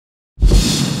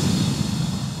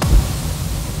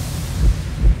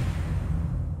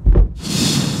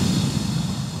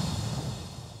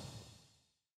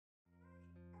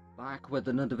Back with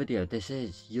another video. This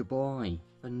is your boy,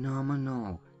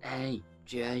 Phenomenal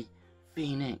AJ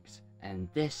Phoenix, and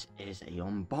this is a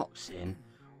unboxing,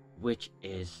 which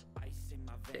is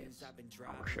this.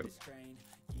 I'll show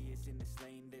you.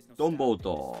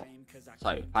 Dumbledore.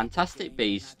 So, Fantastic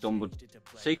Beasts,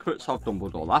 Secrets of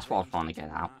Dumbledore. That's what I was trying to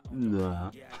get out.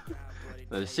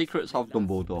 The Secrets of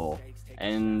Dumbledore,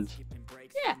 and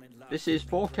yeah, this is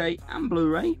 4K and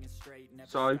Blu-ray.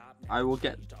 So I will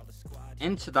get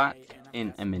into that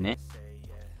in a minute.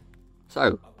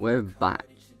 So we're back.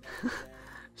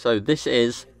 So this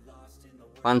is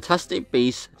Fantastic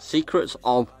Beasts Secrets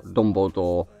of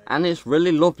Dumbledore, and it's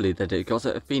really lovely that it got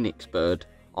a phoenix bird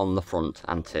on the front,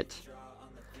 ain't it?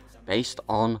 Based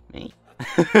on me.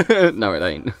 No, it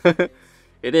ain't.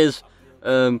 It is.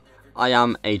 I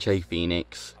am AJ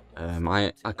Phoenix.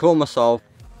 I call myself.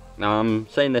 Now I'm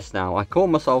saying this now. I call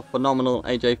myself Phenomenal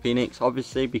AJ Phoenix,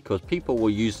 obviously, because people were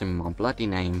using my bloody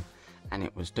name, and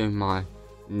it was doing my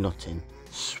nutting.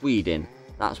 Sweden.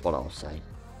 That's what I'll say.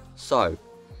 So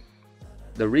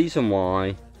the reason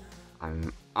why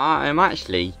I'm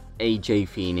actually AJ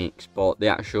Phoenix, but the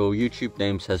actual YouTube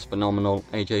name says Phenomenal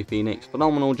AJ Phoenix.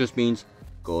 Phenomenal just means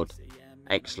good,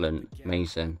 excellent,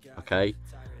 amazing. Okay.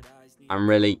 I'm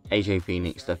really AJ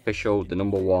Phoenix, the official, the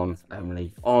 #1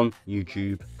 only on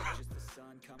YouTube.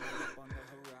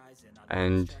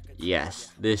 And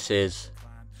yes, this is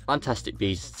Fantastic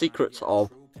Beasts Secrets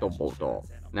of Dumbledore.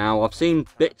 Now, I've seen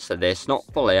bits of this, not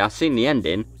fully. I've seen the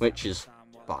ending, which is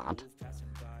bad,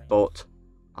 but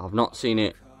I've not seen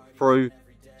it through,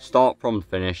 start from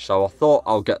finish. So I thought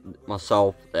I'll get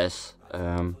myself this,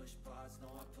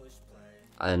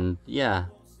 and yeah.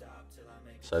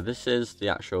 So this is the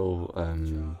actual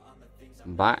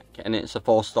back, and it's a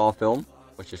 4-star film,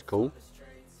 which is cool.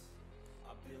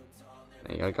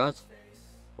 There you go, guys.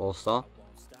 4-star.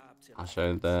 I'll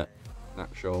show the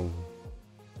actual,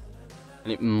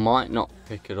 and it might not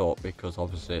pick it up because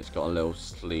obviously it's got a little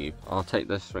sleeve. I'll take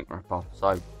this shrink wrap off.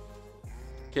 So,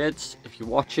 kids, if you're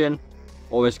watching,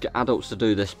 always get adults to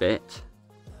do this bit.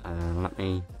 Let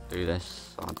me do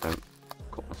this so I don't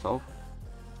cut myself.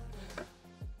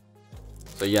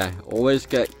 So yeah, always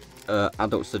get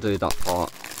adults to do that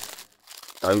part.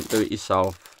 Don't do it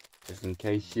yourself, just in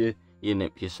case you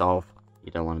nip yourself.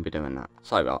 You don't want to be doing that.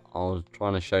 So I was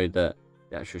trying to show the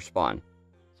actual spine.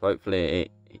 So hopefully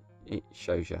it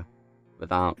shows you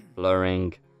without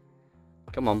blurring.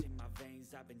 Come on.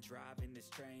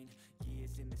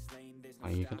 Are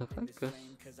you going to focus?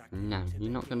 No,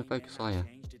 you're not going to focus, are you?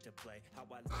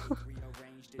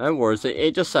 No worries,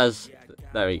 it just says,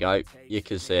 there we go, you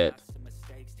can see it.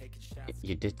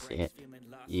 You did see it.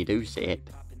 You do see it.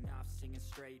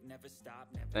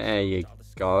 There you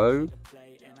go.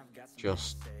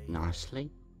 Just nicely.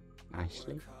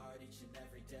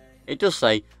 It does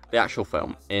say the actual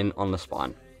film on the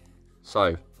spine.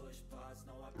 So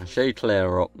I'll show you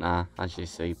clearer up now, as you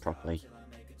see properly.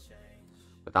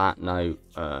 Without no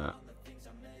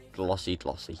glossy.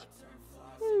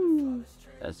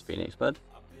 There's the Phoenix bird.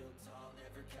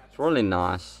 It's really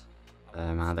nice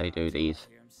how they do these.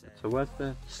 So where's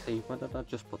the sleeve? Where did I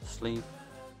just put the sleeve?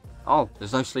 Oh,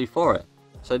 there's no sleeve for it.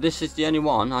 So this is the only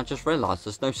one. I just realised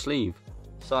there's no sleeve.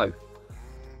 So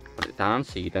put it down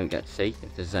so you don't get to see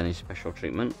if there's any special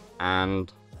treatment.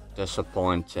 And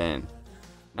disappointing.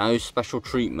 No special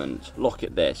treatment. Look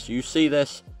at this. You see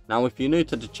this? Now if you're new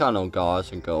to the channel,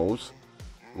 guys and girls,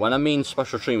 when I mean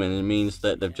special treatment, it means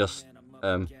that they've just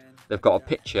they've got a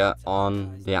picture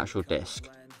on the actual disc.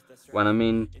 When I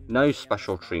mean no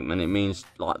special treatment, it means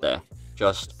like there,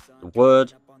 just the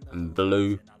word and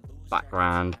blue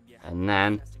background, and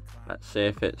then let's see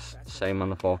if it's the same on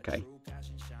the 4K.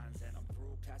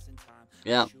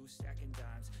 Yeah,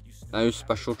 no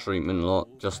special treatment.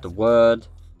 Look, just the word,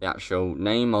 the actual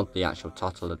name of the actual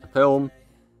title of the film,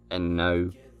 and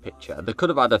no picture. They could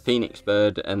have had a phoenix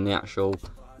bird and the actual.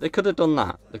 They could have done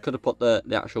that. They could have put the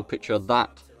actual picture of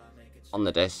that on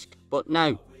the disc, but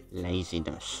no,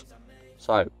 laziness.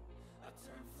 So,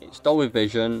 it's Dolby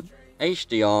Vision,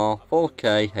 HDR,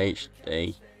 4K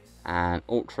HD, and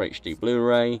UltraHD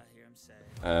Blu-ray,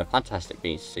 Fantastic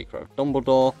Beasts Secret of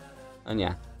Dumbledore, and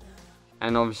yeah.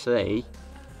 And obviously,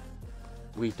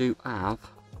 we do have...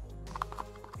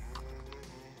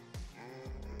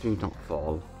 Do not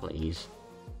fall, please.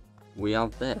 We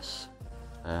have this,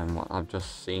 what I've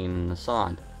just seen on the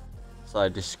side. So,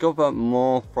 discover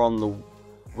more from the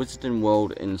Wizarding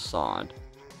World inside.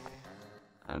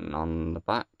 And on the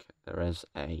back there is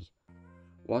a,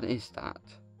 what is that?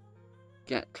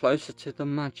 Get closer to the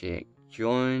magic.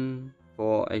 Join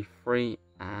for a free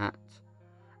at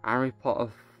Harry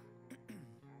Potter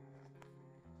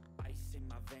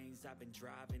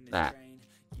There.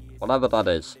 Whatever that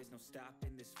is.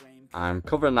 I'm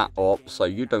covering that up so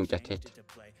you don't get it.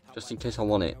 Just in case I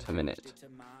want it a minute.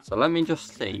 So let me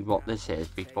just see what this is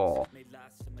before.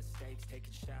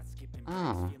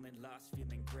 Ah.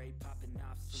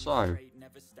 So,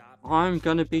 I'm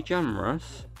going to be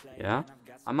generous. Yeah.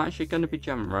 I'm actually going to be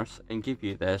generous and give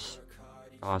you this,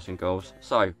 guys and girls.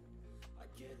 So,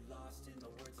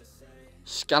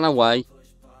 scan away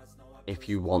if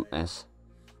you want this.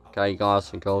 Okay,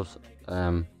 guys and girls.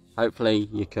 Hopefully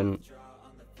you can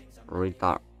read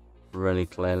that really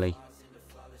clearly.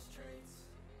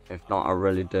 If not, I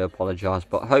really do apologise,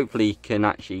 but hopefully you can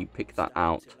actually pick that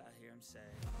out.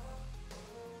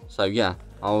 So yeah,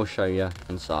 I will show you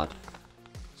inside.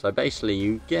 So basically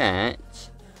you get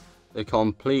the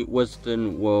complete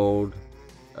Wizarding World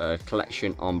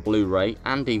collection on Blu-ray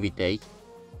and DVD.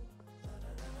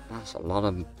 That's a lot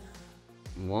of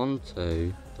 1,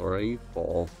 2, 3,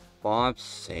 4, 5,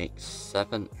 6,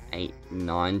 7, 8,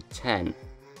 9, 10.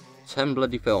 10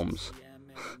 bloody films.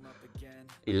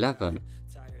 11.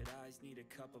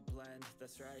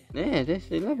 Yeah, it is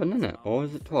 11, isn't it? Or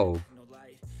is it 12?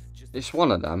 It's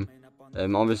one of them.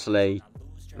 Obviously,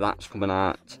 that's coming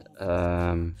out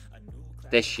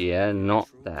this year, not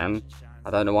then. I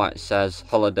don't know why it says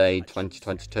Holiday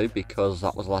 2022, because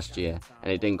that was last year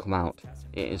and it didn't come out.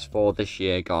 It is for this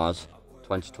year, guys,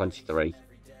 2023.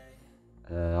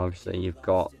 Obviously, you've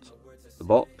got the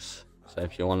books, so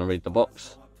if you want to read the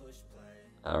books.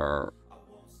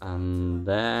 And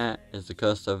there is the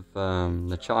Curse of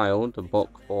the Child, the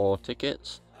book for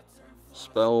tickets.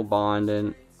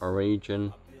 Spellbinding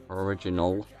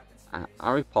original at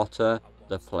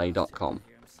harrypottertheplay.com.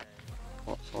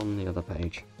 What's on the other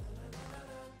page?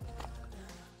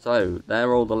 So there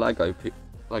are all the Lego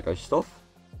stuff,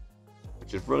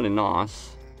 which is really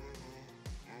nice.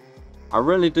 I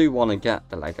really do want to get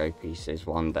the Lego pieces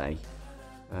one day.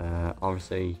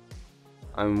 Obviously,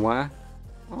 homeware.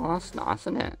 Oh, that's nice,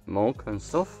 isn't it? Mug and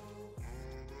stuff.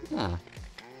 Yeah.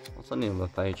 What's on the other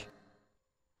page?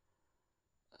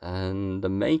 And the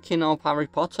making of Harry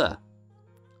Potter.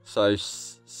 So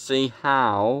see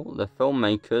how the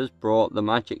filmmakers brought the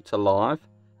magic to life.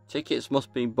 Tickets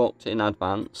must be booked in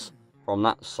advance from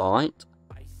that site.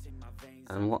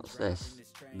 And what's this?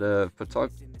 The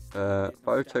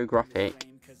photographic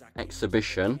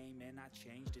exhibition.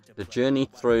 The journey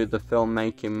through the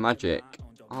filmmaking magic.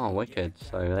 Oh, wicked.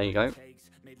 So there you go.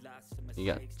 You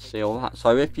get to see all that.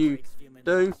 So if you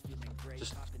do,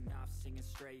 just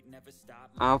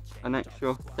have an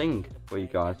extra thing for you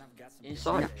guys. It's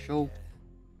an actual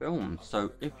film.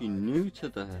 So if you're new to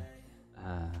the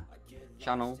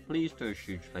channel, please do a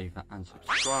huge favour and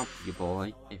subscribe to your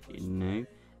boy if you're new.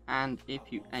 And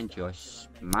if you enjoy,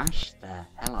 smash the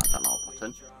hell out of that like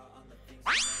button.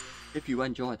 If you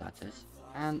enjoy, that is.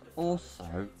 And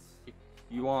also, if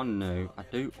you are new, I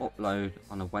do upload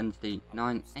on a Wednesday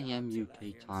 9 AM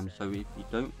UK time, so if you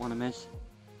don't want to miss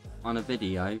on a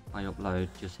video I upload,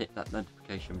 just hit that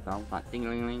notification bell, that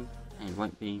ding-a-ling-ling, and you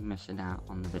won't be missing out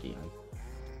on the video.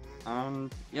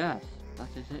 And yes, that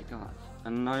is it, guys.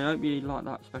 And I hope you like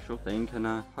that special thing, and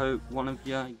I hope one of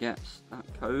you gets that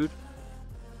code,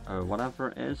 or whatever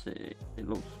it is. It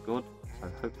looks good, so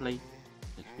hopefully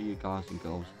it's for you guys and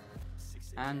girls.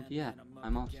 And yeah,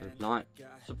 I'm also like,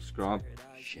 subscribe,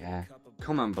 share,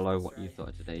 comment below what you thought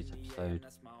of today's episode,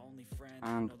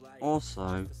 and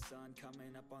also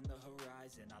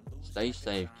stay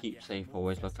safe, keep safe,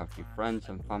 always look after your friends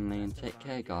and family, and take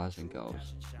care, guys and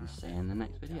girls, and see you in the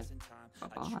next video. Bye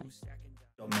bye.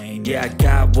 Yeah, I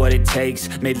got what it takes,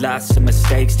 made lots of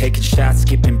mistakes, taking shots,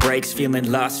 skipping breaks,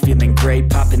 feeling lost, feeling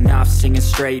great, popping off, singing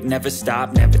straight, never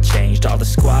stopped, never changed, all the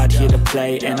squad here to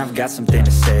play, and I've got something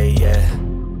to say, yeah.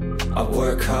 I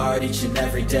work hard each and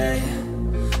every day,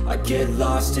 I get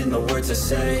lost in the words I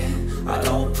say, I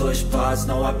don't push pause,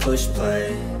 no I push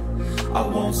play, I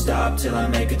won't stop till I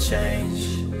make a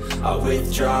change, I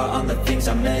withdraw on the things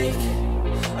I make,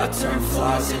 I turn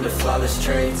flaws into flawless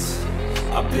traits,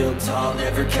 I build tall,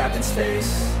 never capped in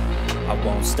space, I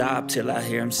won't stop till I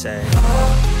hear him say,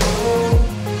 oh, oh.